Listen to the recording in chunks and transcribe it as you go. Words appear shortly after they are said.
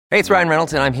Hey, it's Ryan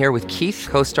Reynolds, and I'm here with Keith,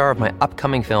 co-star of my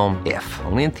upcoming film, If,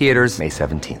 only in theaters May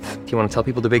 17th. Do you want to tell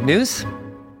people the big news?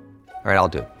 All right, I'll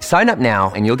do it. Sign up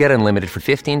now and you'll get unlimited for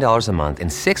 $15 a month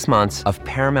and 6 months of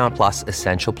Paramount Plus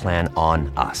Essential Plan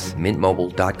on us.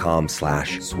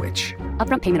 MintMobile.com/switch.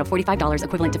 Upfront payment of $45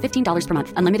 equivalent to $15 per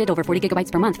month. Unlimited over 40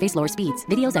 gigabytes per month. Face lower speeds.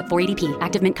 Videos at 480p.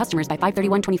 Active Mint customers by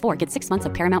 531.24 get 6 months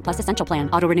of Paramount Plus Essential Plan.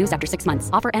 Auto renews after 6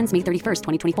 months. Offer ends May 31st,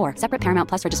 2024. Separate Paramount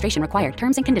Plus registration required.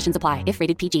 Terms and conditions apply if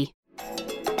rated PG.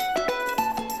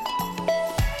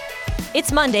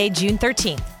 It's Monday, June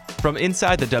 13th. From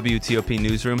inside the WTOP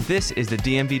newsroom, this is the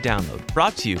DMV Download,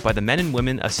 brought to you by the men and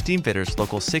women of Steamfitters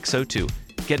Local 602.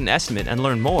 Get an estimate and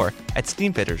learn more at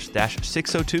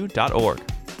steamfitters-602.org.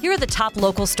 Here are the top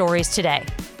local stories today.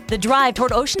 The drive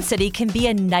toward Ocean City can be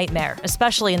a nightmare,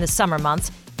 especially in the summer months,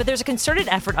 but there's a concerted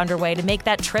effort underway to make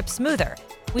that trip smoother.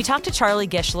 We talked to Charlie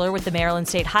Gischler with the Maryland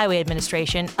State Highway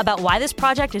Administration about why this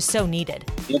project is so needed.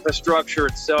 The infrastructure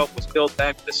itself was built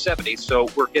back in the 70s, so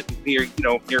we're getting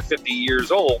near 50 years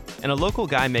old. And a local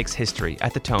guy makes history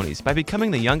at the Tonys by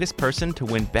becoming the youngest person to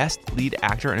win Best Lead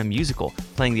Actor in a Musical,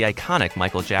 playing the iconic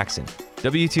Michael Jackson.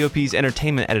 WTOP's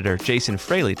entertainment editor Jason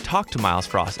Fraley talked to Miles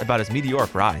Frost about his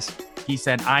meteoric rise. He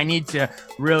said, I need to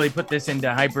really put this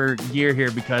into hyper gear here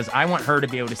because I want her to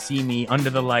be able to see me under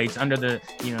the lights, under the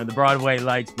Broadway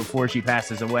lights before she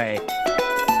passes away.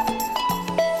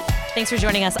 Thanks for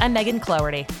joining us. I'm Megan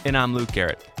Cloherty. And I'm Luke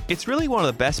Garrett. It's really one of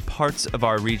the best parts of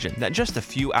our region that in just a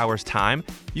few hours' time,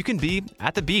 you can be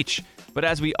at the beach. But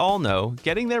as we all know,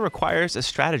 getting there requires a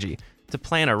strategy to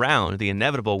plan around the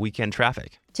inevitable weekend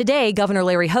traffic. Today, Governor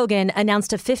Larry Hogan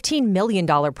announced a $15 million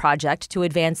project to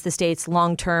advance the state's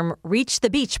long-term Reach the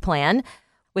Beach plan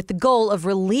with the goal of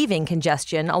relieving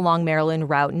congestion along Maryland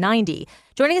Route 90.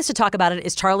 Joining us to talk about it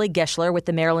is Charlie Gischler with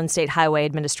the Maryland State Highway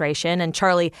Administration. And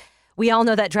Charlie, we all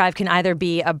know that drive can either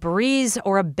be a breeze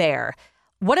or a bear.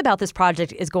 What about this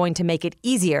project is going to make it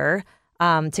easier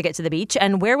to get to the beach,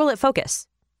 and where will it focus?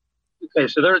 Okay,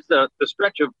 so there's the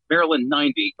stretch of Maryland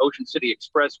 90, Ocean City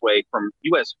Expressway from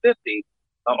US 50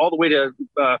 all the way to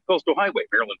Coastal Highway,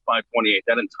 Maryland 528.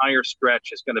 That entire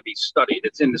stretch is going to be studied.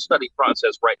 It's in the study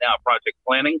process right now, project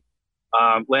planning.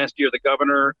 Last year, the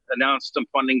governor announced some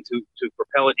funding to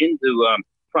propel it into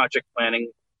project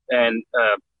planning. And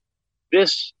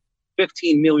this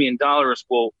 $15 million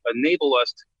will enable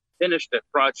us to finish the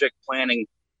project planning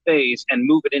phase and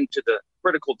move it into the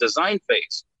critical design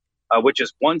phase, which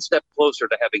is one step closer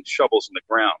to having shovels in the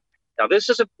ground. Now, this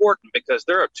is important because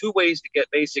there are two ways to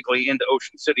get basically into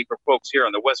Ocean City for folks here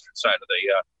on the western side of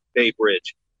the Bay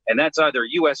Bridge. And that's either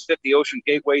US 50 Ocean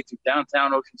Gateway through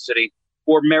downtown Ocean City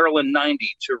or Maryland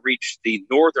 90 to reach the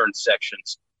northern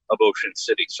sections of Ocean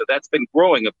City. So that's been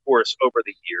growing, of course, over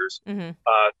the years. Mm-hmm.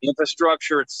 The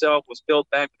infrastructure itself was built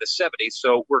back in the 70s,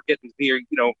 so we're getting near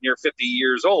 50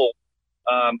 years old.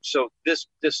 So this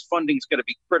funding is going to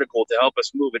be critical to help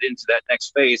us move it into that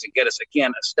next phase and get us,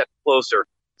 again, a step closer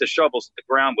to shovels at the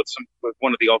ground with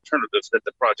one of the alternatives that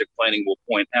the project planning will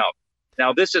point out.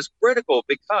 Now, this is critical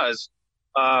because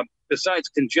besides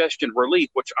congestion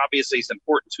relief, which obviously is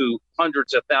important to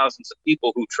hundreds of thousands of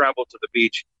people who travel to the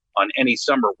beach on any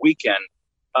summer weekend,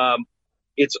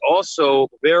 it's also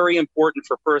very important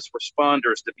for first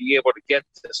responders to be able to get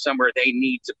to somewhere they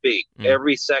need to be.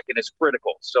 Every second is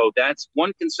critical. So that's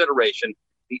one consideration.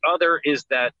 The other is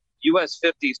that US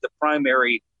 50 is the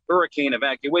primary hurricane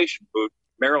evacuation route.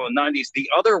 Maryland 90 is the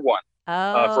other one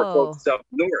for folks up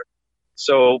north.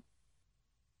 So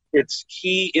it's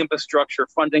key infrastructure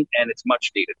funding, and it's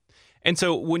much needed. And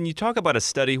so when you talk about a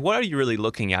study, what are you really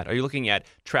looking at? Are you looking at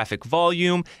traffic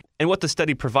volume? And what the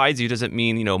study provides you, does it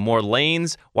mean, more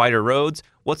lanes, wider roads?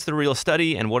 What's the real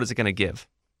study, and what is it going to give?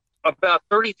 About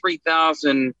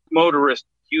 33,000 motorists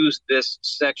use this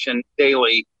section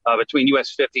daily between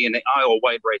US 50 and the Isle of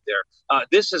Wight right there.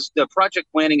 This is the project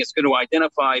planning is going to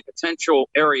identify potential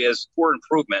areas for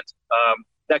improvement.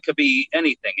 That could be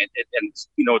anything. And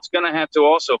it's going to have to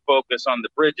also focus on the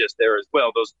bridges there as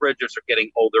well. Those bridges are getting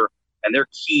older, and they're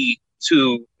key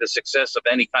to the success of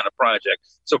any kind of project.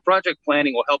 So project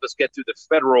planning will help us get through the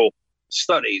federal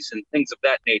studies and things of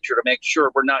that nature to make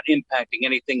sure we're not impacting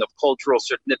anything of cultural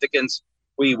significance.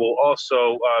 We will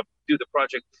also do the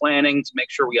project planning to make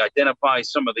sure we identify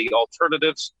some of the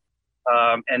alternatives,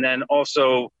 and then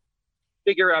also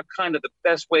figure out kind of the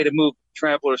best way to move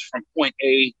travelers from point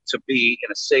A to B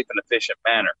in a safe and efficient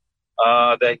manner.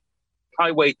 The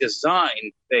highway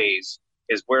design phase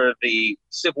is where the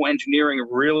civil engineering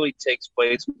really takes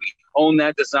place. We hone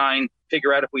that design,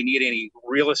 figure out if we need any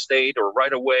real estate or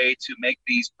right of way to make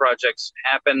these projects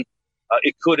happen.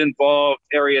 It could involve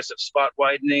areas of spot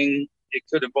widening, It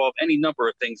could involve any number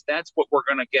of things. That's what we're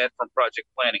going to get from project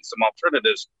planning, some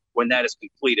alternatives when that is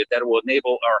completed. That will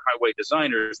enable our highway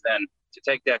designers then to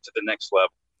take that to the next level.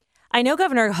 I know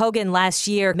Governor Hogan last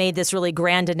year made this really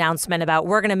grand announcement about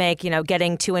we're going to make,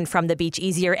 getting to and from the beach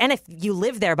easier. And if you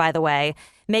live there, by the way,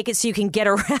 make it so you can get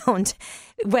around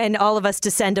when all of us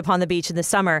descend upon the beach in the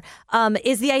summer.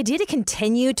 Is the idea to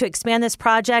continue to expand this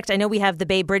project? I know we have the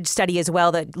Bay Bridge study as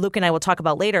well that Luke and I will talk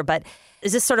about later, but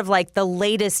is this sort of like the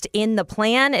latest in the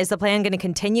plan? Is the plan going to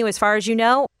continue as far as you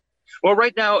know? Well,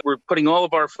 right now we're putting all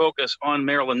of our focus on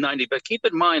Maryland 90, but keep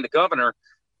in mind the governor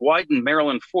widened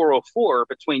Maryland 404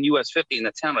 between US 50 and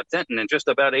the town of Denton in just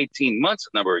about 18 months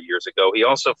a number of years ago. He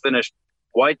also finished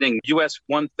widening US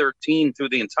 113 through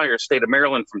the entire state of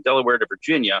Maryland from Delaware to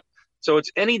Virginia. So it's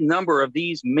any number of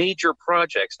these major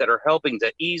projects that are helping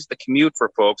to ease the commute for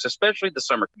folks, especially the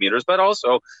summer commuters, but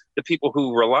also the people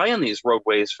who rely on these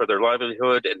roadways for their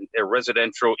livelihood and their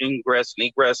residential ingress and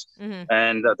egress,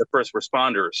 and the first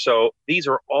responders. So these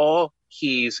are all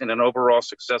keys in an overall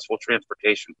successful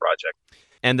transportation project.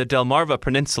 And the Delmarva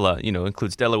Peninsula,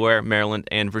 includes Delaware, Maryland,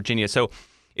 and Virginia. So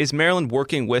is Maryland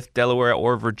working with Delaware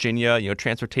or Virginia,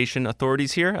 transportation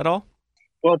authorities here at all?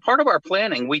 Well, part of our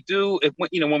planning, we do,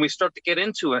 when we start to get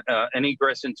into an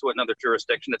egress into another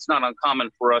jurisdiction, it's not uncommon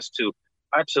for us to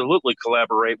absolutely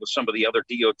collaborate with some of the other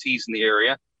DOTs in the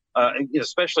area,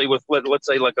 especially with, let's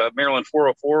say, like a Maryland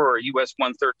 404 or a US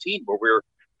 113, where we're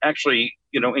actually,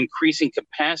 increasing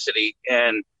capacity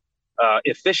and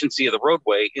efficiency of the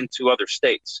roadway into other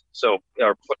states. So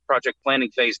our project planning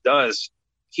phase does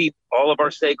keep all of our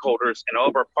stakeholders and all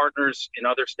of our partners in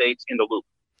other states in the loop.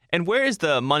 And where is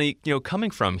the money,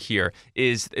 coming from here?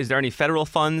 Is there any federal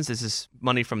funds? Is this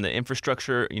money from the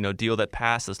infrastructure, deal that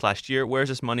passed this last year? Where is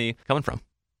this money coming from?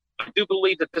 I do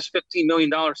believe that this $15 million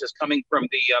is coming from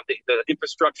the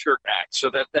Infrastructure Act, so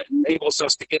that enables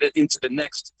us to get it into the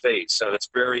next phase. So that's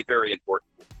very, very important.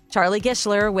 Charlie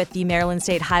Gischler with the Maryland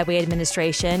State Highway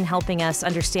Administration, helping us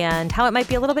understand how it might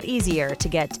be a little bit easier to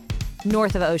get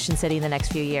north of Ocean City in the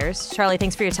next few years. Charlie,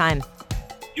 thanks for your time.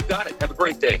 You got it. Have a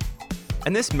great day.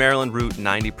 And this Maryland Route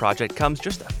 90 project comes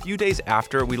just a few days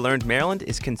after we learned Maryland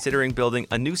is considering building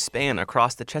a new span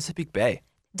across the Chesapeake Bay.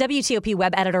 WTOP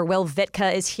web editor Will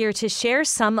Vitka is here to share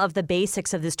some of the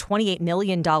basics of this $28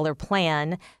 million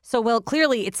plan. So, Will,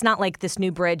 clearly it's not like this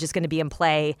new bridge is going to be in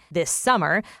play this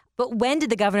summer. But when did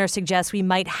the governor suggest we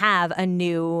might have a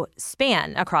new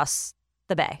span across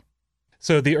the bay?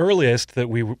 So the earliest that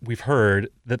we've heard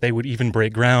that they would even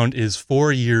break ground is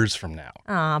 4 years from now.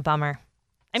 Ah, bummer.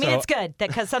 I mean, it's good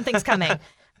because something's coming.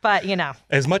 But,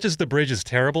 As much as the bridge is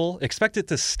terrible, expect it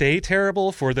to stay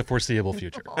terrible for the foreseeable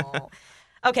future.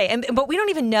 Okay, but we don't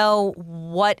even know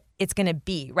what it's going to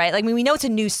be, right? Like, we know it's a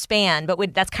new span,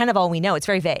 but that's kind of all we know. It's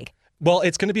very vague. Well,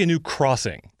 it's going to be a new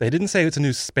crossing. They didn't say it's a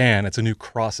new span. It's a new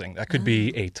crossing. That could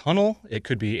be a tunnel, it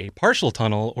could be a partial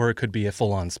tunnel, or it could be a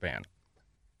full-on span.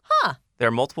 Huh. There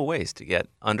are multiple ways to get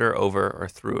under, over, or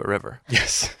through a river.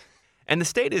 Yes. And the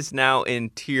state is now in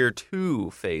Tier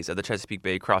 2 phase of the Chesapeake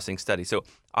Bay crossing study. So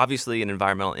obviously an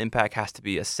environmental impact has to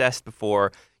be assessed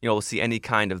before, we'll see any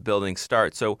kind of building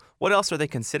start. So what else are they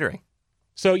considering?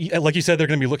 So like you said, they're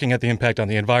going to be looking at the impact on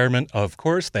the environment. Of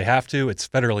course, they have to. It's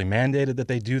federally mandated that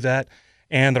they do that.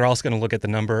 And they're also going to look at the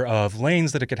number of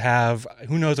lanes that it could have.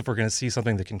 Who knows if we're going to see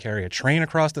something that can carry a train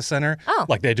across the center,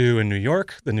 like they do in New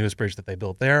York, the newest bridge that they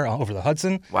built there over the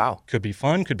Hudson. Wow. Could be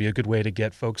fun. Could be a good way to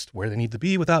get folks where they need to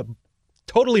be without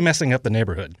totally messing up the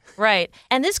neighborhood. Right.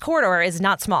 And this corridor is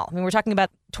not small. I mean, we're talking about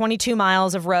 22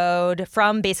 miles of road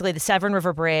from basically the Severn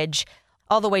River Bridge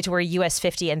all the way to where US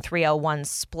 50 and 301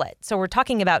 split. So we're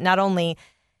talking about not only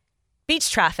beach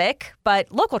traffic,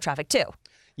 but local traffic too.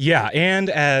 Yeah, and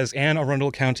as Anne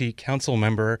Arundel County Council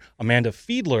member Amanda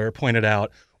Fiedler pointed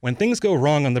out, when things go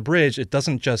wrong on the bridge, it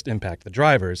doesn't just impact the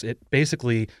drivers. It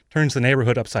basically turns the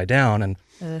neighborhood upside down and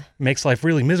makes life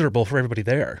really miserable for everybody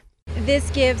there. This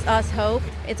gives us hope.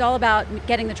 It's all about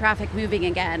getting the traffic moving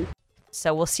again.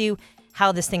 So we'll see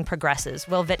how this thing progresses.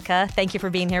 Will Vitka, thank you for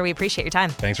being here. We appreciate your time.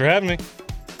 Thanks for having me.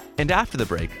 And after the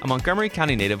break, a Montgomery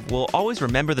County native will always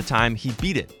remember the time he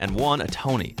beat it and won a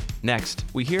Tony. Next,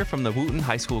 we hear from the Wooten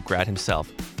High School grad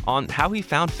himself on how he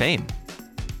found fame.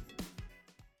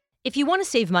 If you want to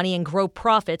save money and grow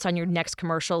profits on your next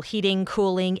commercial heating,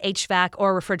 cooling, HVAC,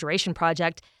 or refrigeration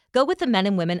project, go with the men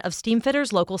and women of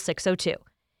Steamfitters Local 602.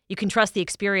 You can trust the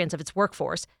experience of its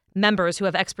workforce, members who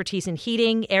have expertise in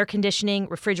heating, air conditioning,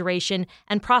 refrigeration,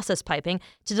 and process piping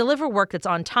to deliver work that's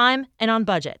on time and on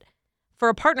budget. For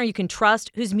a partner you can trust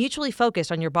who's mutually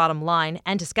focused on your bottom line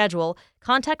and to schedule,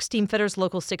 contact Steamfitters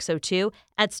Local 602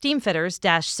 at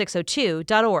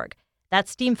steamfitters-602.org.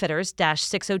 That's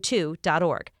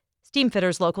steamfitters-602.org.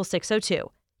 Steamfitters Local 602,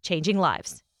 changing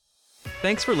lives.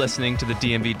 Thanks for listening to the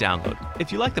DMV Download.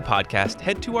 If you like the podcast,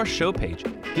 head to our show page,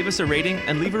 give us a rating,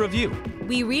 and leave a review.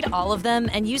 We read all of them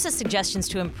and use as suggestions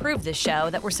to improve this show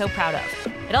that we're so proud of.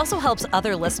 It also helps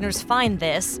other listeners find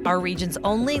this, our region's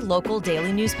only local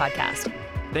daily news podcast.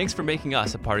 Thanks for making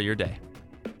us a part of your day.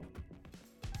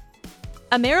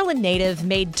 A Maryland native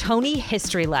made Tony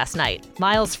history last night.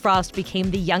 Miles Frost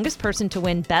became the youngest person to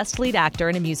win Best Lead Actor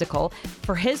in a Musical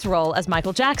for his role as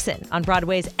Michael Jackson on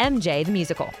Broadway's MJ the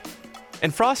Musical.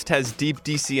 And Frost has deep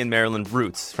D.C. and Maryland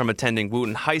roots from attending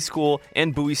Wooten High School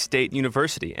and Bowie State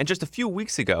University. And just a few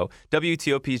weeks ago,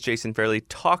 WTOP's Jason Fairley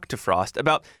talked to Frost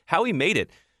about how he made it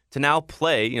to now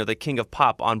play, the King of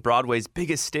Pop on Broadway's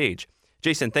biggest stage.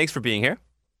 Jason, thanks for being here.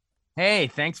 Hey,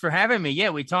 thanks for having me.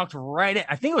 Yeah, we talked I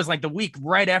think it was like the week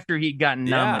right after he'd gotten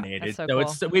nominated. That's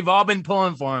so cool. We've all been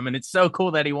pulling for him, and it's so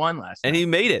cool that he won last night. And he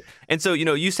made it. And so,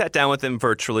 you sat down with him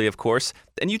virtually, of course,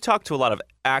 and you talked to a lot of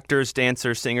actors,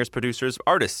 dancers, singers, producers,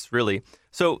 artists, really.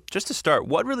 So just to start,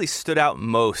 what really stood out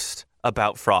most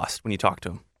about Frost when you talked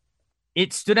to him?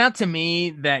 It stood out to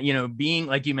me that, being,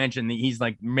 like you mentioned, that he's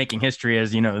like making history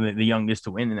as, the youngest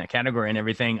to win in that category and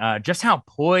everything, just how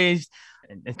poised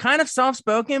and kind of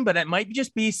soft-spoken, but it might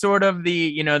just be sort of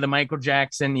the Michael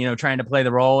Jackson, trying to play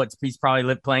the role. He's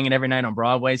probably playing it every night on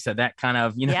Broadway. So that kind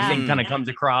of, thing kind of comes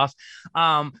across.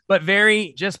 But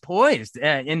very just poised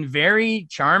and very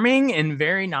charming and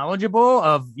very knowledgeable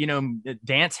of,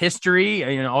 dance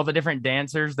history, all the different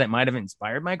dancers that might have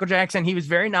inspired Michael Jackson. He was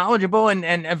very knowledgeable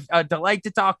and a delight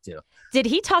to talk to. Did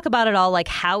he talk about it all, like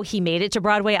how he made it to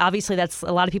Broadway? Obviously, that's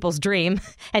a lot of people's dream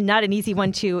and not an easy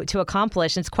one to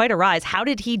accomplish. It's quite a rise. How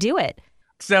did he do it?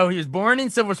 So he was born in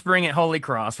Silver Spring at Holy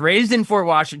Cross, raised in Fort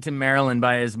Washington, Maryland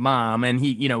by his mom, and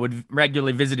he, would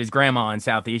regularly visit his grandma in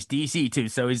Southeast D.C. too,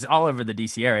 so he's all over the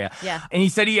D.C. area. Yeah. And he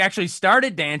said he actually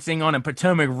started dancing on a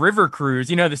Potomac River cruise,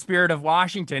 the Spirit of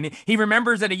Washington. He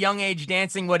remembers at a young age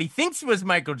dancing what he thinks was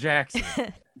Michael Jackson.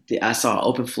 I saw an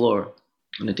open floor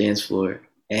on the dance floor,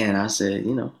 and I said,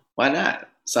 why not?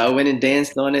 So I went and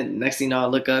danced on it. Next thing you know, I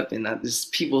look up, and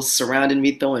just people surrounded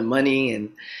me throwing money,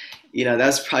 and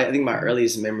that's probably, I think, my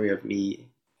earliest memory of me,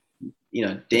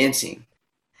 dancing.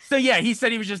 So yeah, he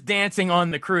said he was just dancing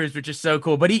on the cruise, which is so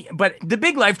cool. But the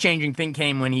big life-changing thing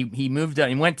came when he moved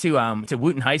and went to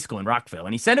Wooten High School in Rockville,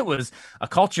 and he said it was a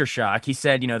culture shock. He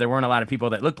said, there weren't a lot of people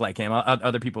that looked like him,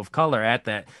 other people of color at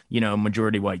that,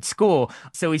 majority white school.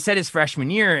 So he said his freshman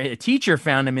year, a teacher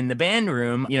found him in the band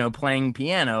room, playing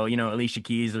piano, Alicia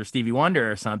Keys or Stevie Wonder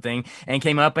or something, and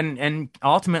came up and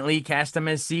ultimately cast him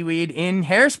as Seaweed in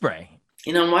Hairspray.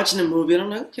 I'm watching the movie and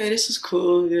I'm like, okay, this is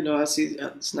cool. I see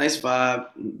it's nice vibe,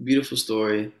 beautiful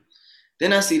story.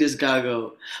 Then I see this guy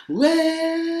go,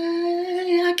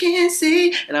 way I can't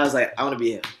see. And I was like, I want to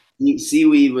be him.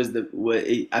 Seaweed was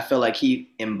I felt like he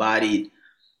embodied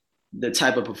the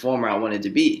type of performer I wanted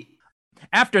to be.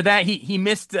 After that, he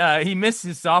missed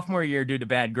his sophomore year due to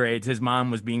bad grades. His mom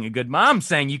was being a good mom,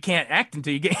 saying you can't act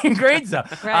until you get your grades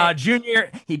up. Right. Junior,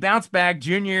 he bounced back.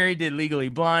 Junior year, he did Legally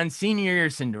Blonde. Senior year,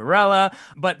 Cinderella.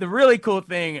 But the really cool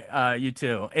thing,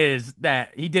 is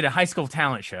that he did a high school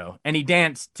talent show, and he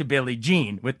danced to Billie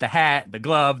Jean with the hat, the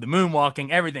glove, the moonwalking,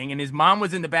 everything. And his mom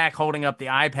was in the back holding up the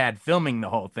iPad, filming the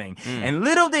whole thing. And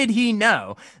little did he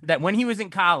know that when he was in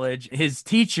college, his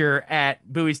teacher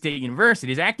at Bowie State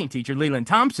University, his acting teacher, Leland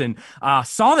Thompson,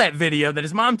 saw that video that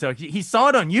his mom took. He saw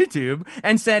it on YouTube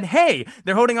and said, hey,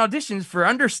 they're holding auditions for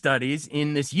understudies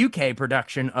in this UK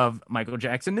production of Michael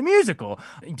Jackson the Musical.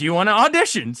 Do you want to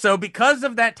audition? So because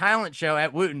of that talent show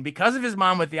at Wooten, because of his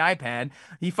mom with the iPad,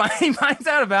 he finds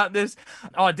out about this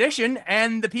audition,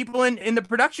 and the people in the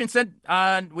production said,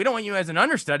 we don't want you as an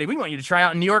understudy. We want you to try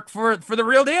out in New York for the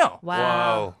real deal.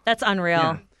 Wow. That's unreal.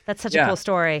 Yeah. That's such a cool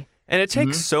story. And it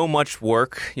takes so much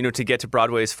work, to get to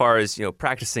Broadway as far as,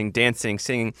 practicing, dancing,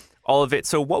 singing, all of it.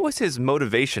 So what was his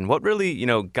motivation? What really,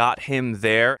 got him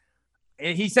there?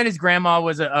 He said his grandma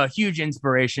was a huge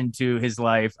inspiration to his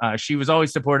life. She was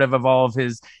always supportive of all of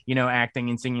his, acting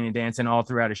and singing and dancing all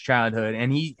throughout his childhood.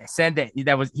 And he said that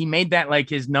he made that like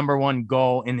his number one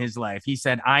goal in his life. He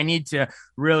said, I need to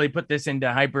really put this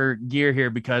into hyper gear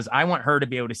here because I want her to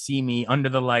be able to see me under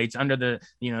the lights, under the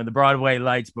Broadway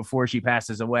lights before she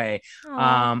passes away.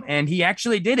 And he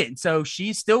actually did it. So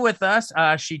she's still with us.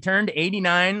 She turned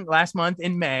 89 last month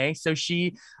in May. So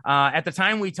she, at the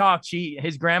time we talked,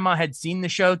 his grandma had seen the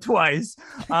show twice.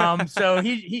 So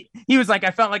he was like,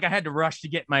 I felt like I had to rush to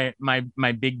get my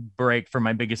big break for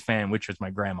my biggest fan, which was my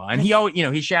grandma. And he always,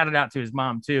 he shouted out to his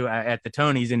mom too at the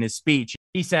Tonys in his speech.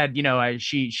 he said,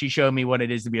 she showed me what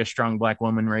it is to be a strong Black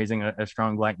woman raising a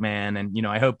strong Black man. And,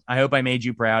 I hope I made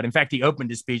you proud. In fact, he opened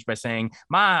his speech by saying,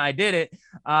 Ma, I did it.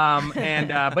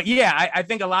 But yeah, I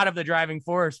think a lot of the driving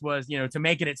force was, to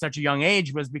make it at such a young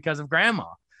age was because of grandma.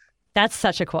 That's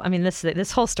such a cool. I mean,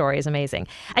 this whole story is amazing.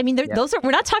 I mean,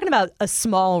 we're not talking about a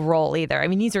small role either. I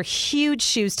mean, these are huge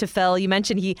shoes to fill. You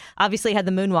mentioned he obviously had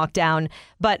the moonwalk down,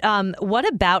 but what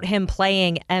about him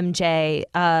playing MJ?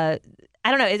 I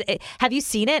don't know. Have you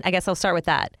seen it? I guess I'll start with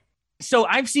that. So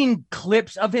I've seen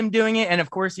clips of him doing it, and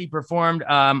of course he performed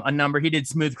a number. He did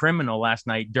 "Smooth Criminal" last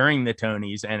night during the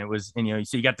Tonys, and it was,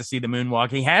 so you got to see the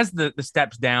moonwalk. He has the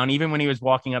steps down. Even when he was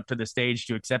walking up to the stage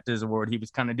to accept his award, he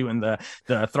was kind of doing the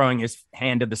throwing his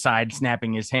hand to the side,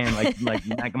 snapping his hand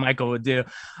like Michael would do.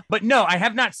 But no, I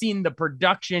have not seen the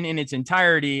production in its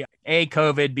entirety. A,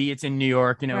 COVID, B, it's in New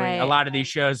York. Right. A lot of these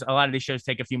shows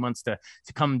take a few months to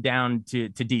come down to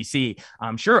DC.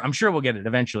 I'm sure we'll get it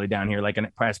eventually down here,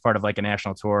 as part of a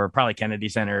national tour, probably Kennedy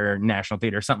Center, National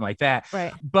Theater, something like that.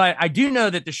 Right. But I do know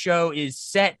that the show is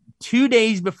set 2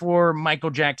 days before Michael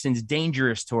Jackson's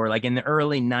Dangerous tour, in the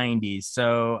early 90s.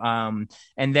 So,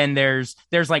 and then there's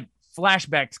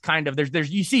flashbacks, kind of.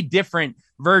 There's you see different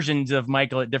versions of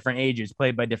Michael at different ages,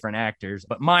 played by different actors.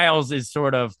 But Miles is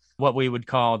sort of what we would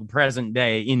call the present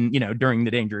day during the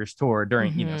Dangerous tour,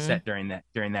 set during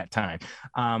that time.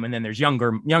 And then there's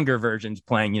younger versions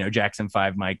playing, Jackson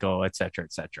 5 Michael, et cetera,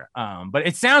 et cetera. But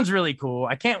it sounds really cool.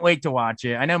 I can't wait to watch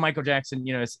it. I know Michael Jackson,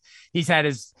 he's had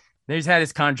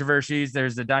his controversies.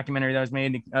 There's a documentary that was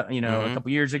made, a couple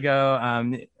years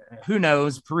ago. Who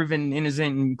knows, proven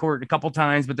innocent in court a couple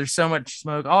times, but there's so much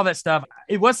smoke, all that stuff.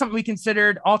 It was something we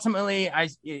considered. Ultimately,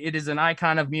 it is an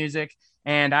icon of music,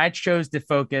 and I chose to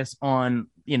focus on,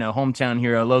 hometown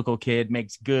hero, local kid,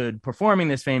 makes good performing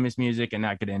this famous music and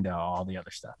not get into all the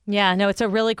other stuff. Yeah, no, it's a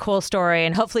really cool story,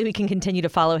 and hopefully we can continue to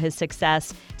follow his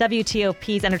success.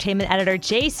 WTOP's entertainment editor,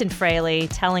 Jason Fraley,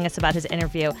 telling us about his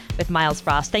interview with Miles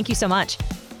Frost. Thank you so much.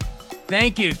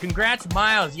 Thank you. Congrats,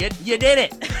 Miles. You did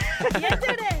it. You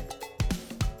did it.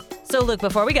 So, Luke,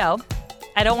 before we go,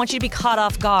 I don't want you to be caught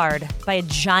off guard by a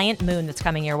giant moon that's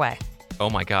coming your way. Oh,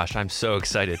 my gosh. I'm so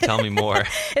excited. Tell me more.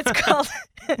 It's called...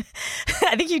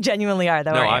 I think you genuinely are,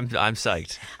 though. No, right? I'm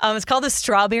psyched. It's called the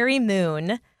Strawberry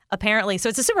Moon, apparently. So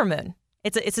it's a supermoon.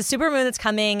 It's a supermoon that's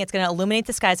coming. It's going to illuminate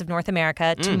the skies of North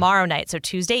America tomorrow night, so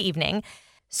Tuesday evening.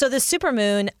 So the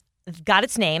supermoon got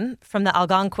its name from the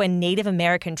Algonquin Native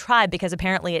American tribe because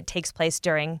apparently it takes place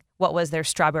during what was their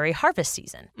strawberry harvest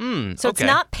season. So it's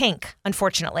not pink,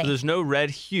 unfortunately. So there's no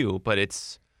red hue, but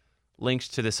it's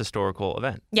linked to this historical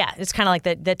event. Yeah, it's kind of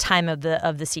like the time of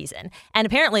the season. And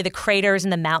apparently the craters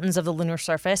and the mountains of the lunar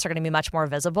surface are going to be much more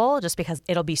visible just because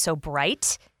it'll be so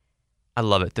bright. I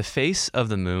love it. The face of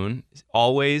the moon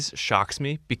always shocks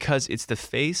me because it's the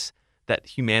face that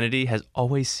humanity has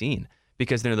always seen.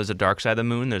 Because there's a dark side of the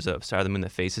moon, there's a side of the moon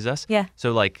that faces us. Yeah.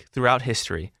 So throughout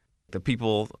history, the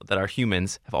people that are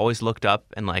humans have always looked up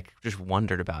and just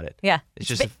wondered about it. Yeah. It's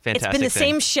just a fantastic It's been the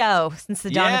thing. same show since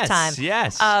the dawn of time.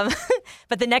 Yes.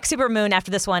 But the next supermoon after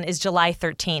this one is July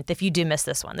 13th. If you do miss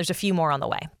this one, there's a few more on the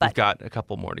way. But we've got a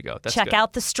couple more to go. That's check good.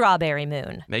 out the Strawberry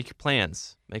Moon. Make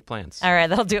plans. Make plans. All right,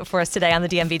 that'll do it for us today on the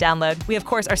DMV Download. We, of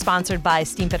course, are sponsored by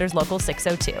Steamfitters Local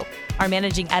 602. Our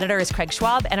managing editor is Craig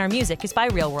Schwab, and our music is by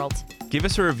Real World. Give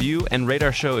us a review and rate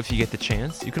our show if you get the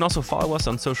chance. You can also follow us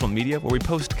on social media where we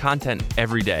post content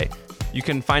every day. You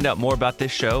can find out more about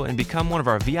this show and become one of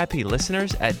our VIP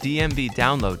listeners at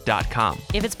dmvdownload.com.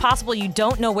 If it's possible you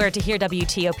don't know where to hear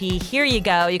WTOP, here you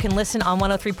go. You can listen on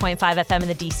 103.5 FM in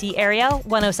the D.C. area,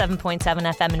 107.7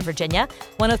 FM in Virginia,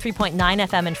 103.9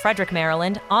 FM in Frederick,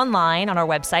 Maryland, online on our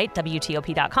website,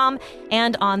 WTOP.com,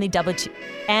 and on the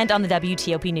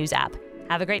WTOP News app.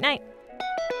 Have a great night.